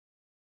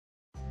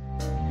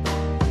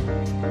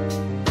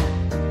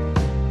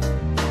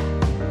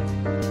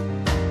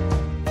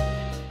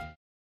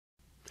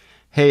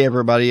Hey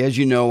everybody, as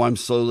you know, I'm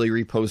slowly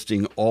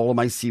reposting all of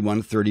my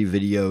C-130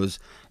 videos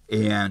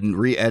and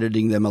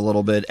re-editing them a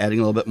little bit, adding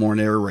a little bit more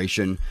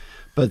narration.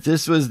 But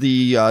this was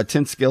the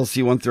 10th scale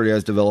C-130 I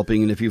was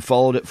developing, and if you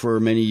followed it for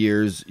many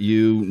years,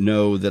 you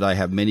know that I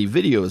have many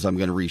videos I'm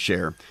going to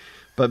reshare.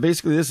 But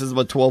basically this is a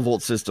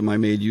 12-volt system I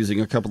made using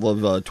a couple of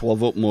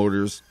 12-volt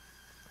motors,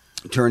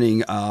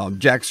 turning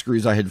jack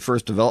screws I had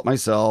first developed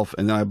myself,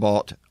 and then I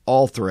bought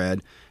all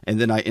thread, and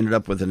then I ended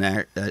up with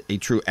a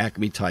true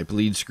Acme type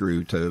lead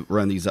screw to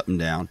run these up and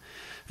down.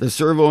 The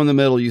servo in the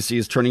middle you see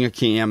is turning a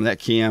cam. That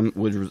cam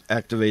was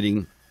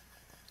activating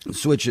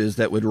switches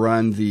that would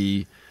run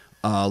the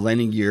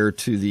landing gear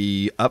to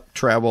the up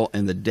travel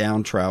and the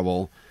down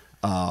travel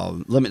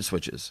limit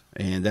switches,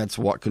 and that's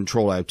what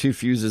control. I have two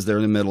fuses there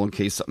in the middle in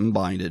case something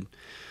binded.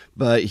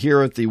 But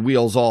here at the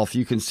wheels off,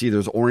 you can see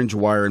there's orange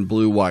wire and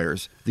blue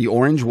wires. The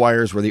orange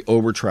wires were the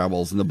over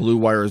travels, and the blue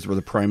wires were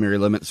the primary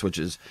limit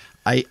switches.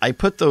 I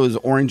put those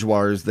orange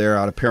wires there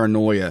out of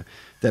paranoia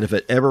that if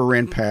it ever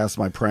ran past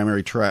my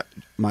primary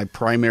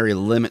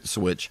limit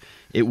switch,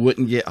 it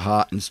wouldn't get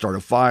hot and start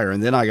a fire.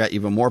 And then I got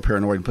even more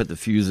paranoid and put the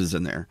fuses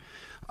in there.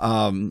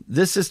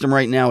 This system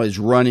right now is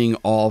running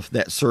off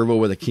that servo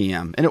with a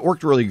cam, and it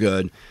worked really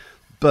good.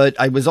 But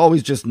I was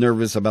always just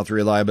nervous about the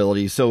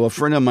reliability. So a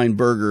friend of mine,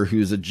 Berger,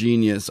 who's a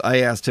genius, I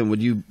asked him,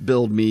 would you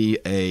build me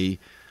a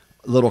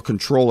little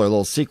controller, a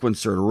little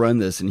sequencer to run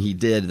this? And he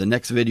did. The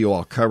next video,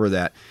 I'll cover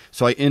that.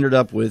 So I ended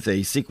up with a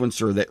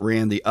sequencer that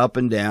ran the up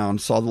and down,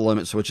 saw the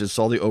limit switches,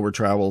 saw the over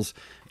travels,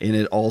 and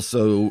it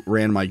also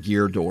ran my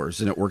gear doors,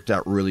 and it worked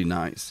out really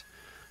nice.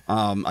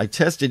 I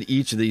tested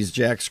each of these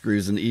jack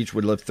screws, and each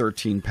would lift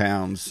 13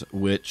 pounds,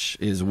 which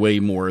is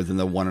way more than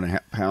the 1.5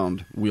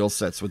 pound wheel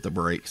sets with the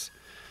brakes.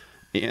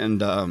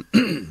 And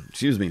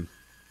excuse me,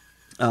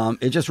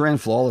 it just ran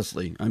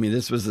flawlessly. I mean,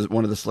 this was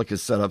one of the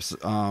slickest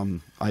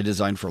setups I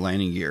designed for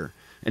landing gear.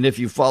 And if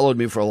you followed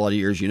me for a lot of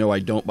years, you know I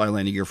don't buy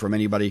landing gear from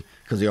anybody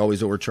because they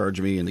always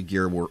overcharge me and the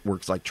gear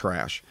works like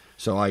trash.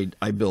 So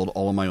I build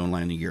all of my own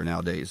landing gear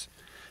nowadays.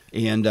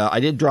 And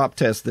I did drop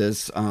test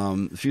this.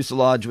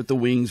 Fuselage with the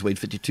wings weighed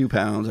 52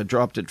 pounds. I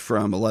dropped it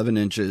from 11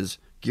 inches.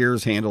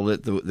 Gears handled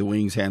it. The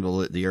wings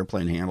handled it. The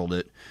airplane handled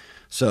it.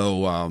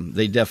 So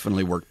they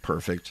definitely worked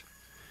perfect.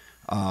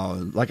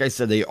 Like I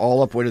said, the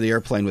all-up weight of the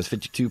airplane was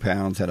 52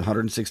 pounds, had a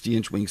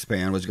 160-inch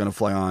wingspan, was going to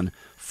fly on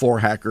 4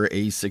 Hacker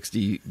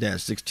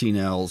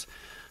A60-16Ls.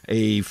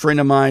 A friend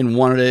of mine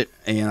wanted it,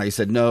 and I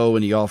said no,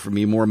 and he offered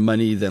me more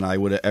money than I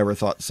would have ever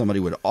thought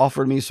somebody would have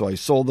offered me, so I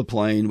sold the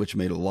plane, which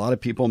made a lot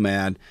of people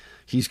mad.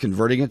 He's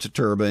converting it to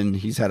turbine.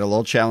 He's had a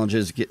little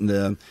challenges getting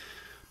the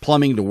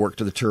plumbing to work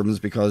to the turbines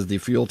because the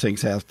fuel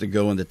tanks have to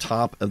go in the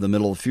top of the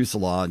middle of the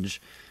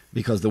fuselage,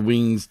 because the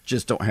wings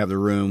just don't have the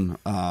room,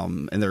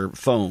 and they're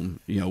foam,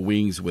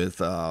 wings with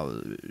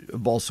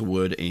balsa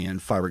wood and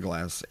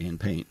fiberglass and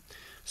paint.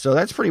 So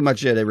that's pretty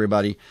much it,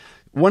 everybody.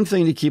 One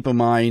thing to keep in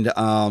mind,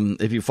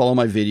 if you follow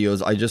my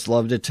videos, I just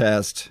love to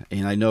test,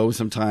 and I know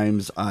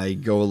sometimes I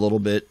go a little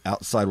bit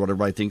outside what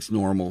everybody thinks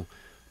normal,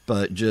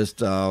 but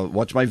just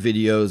watch my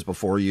videos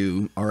before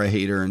you are a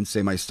hater and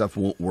say my stuff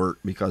won't work,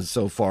 because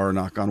so far,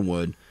 knock on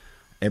wood,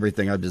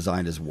 everything I've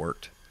designed has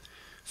worked.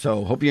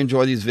 So hope you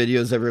enjoy these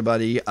videos,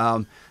 everybody.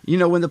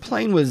 When the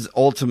plane was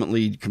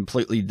ultimately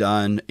completely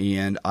done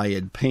and I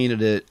had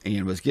painted it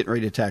and was getting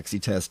ready to taxi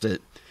test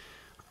it,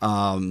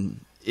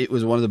 it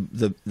was one of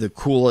the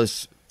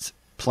coolest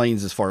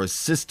planes as far as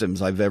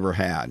systems I've ever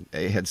had.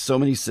 It had so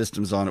many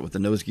systems on it with the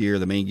nose gear,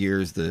 the main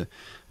gears, the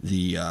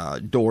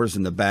doors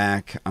in the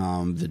back,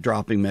 the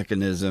dropping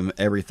mechanism,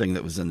 everything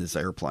that was in this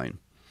airplane.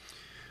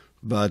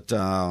 But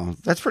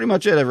that's pretty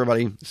much it,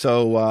 everybody.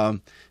 So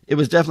it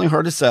was definitely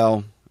hard to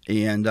sell.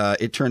 And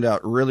it turned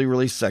out really,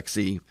 really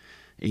sexy.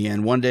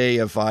 And one day,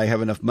 if I have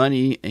enough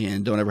money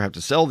and don't ever have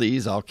to sell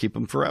these, I'll keep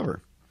them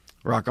forever.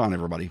 Rock on,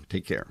 everybody.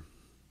 Take care.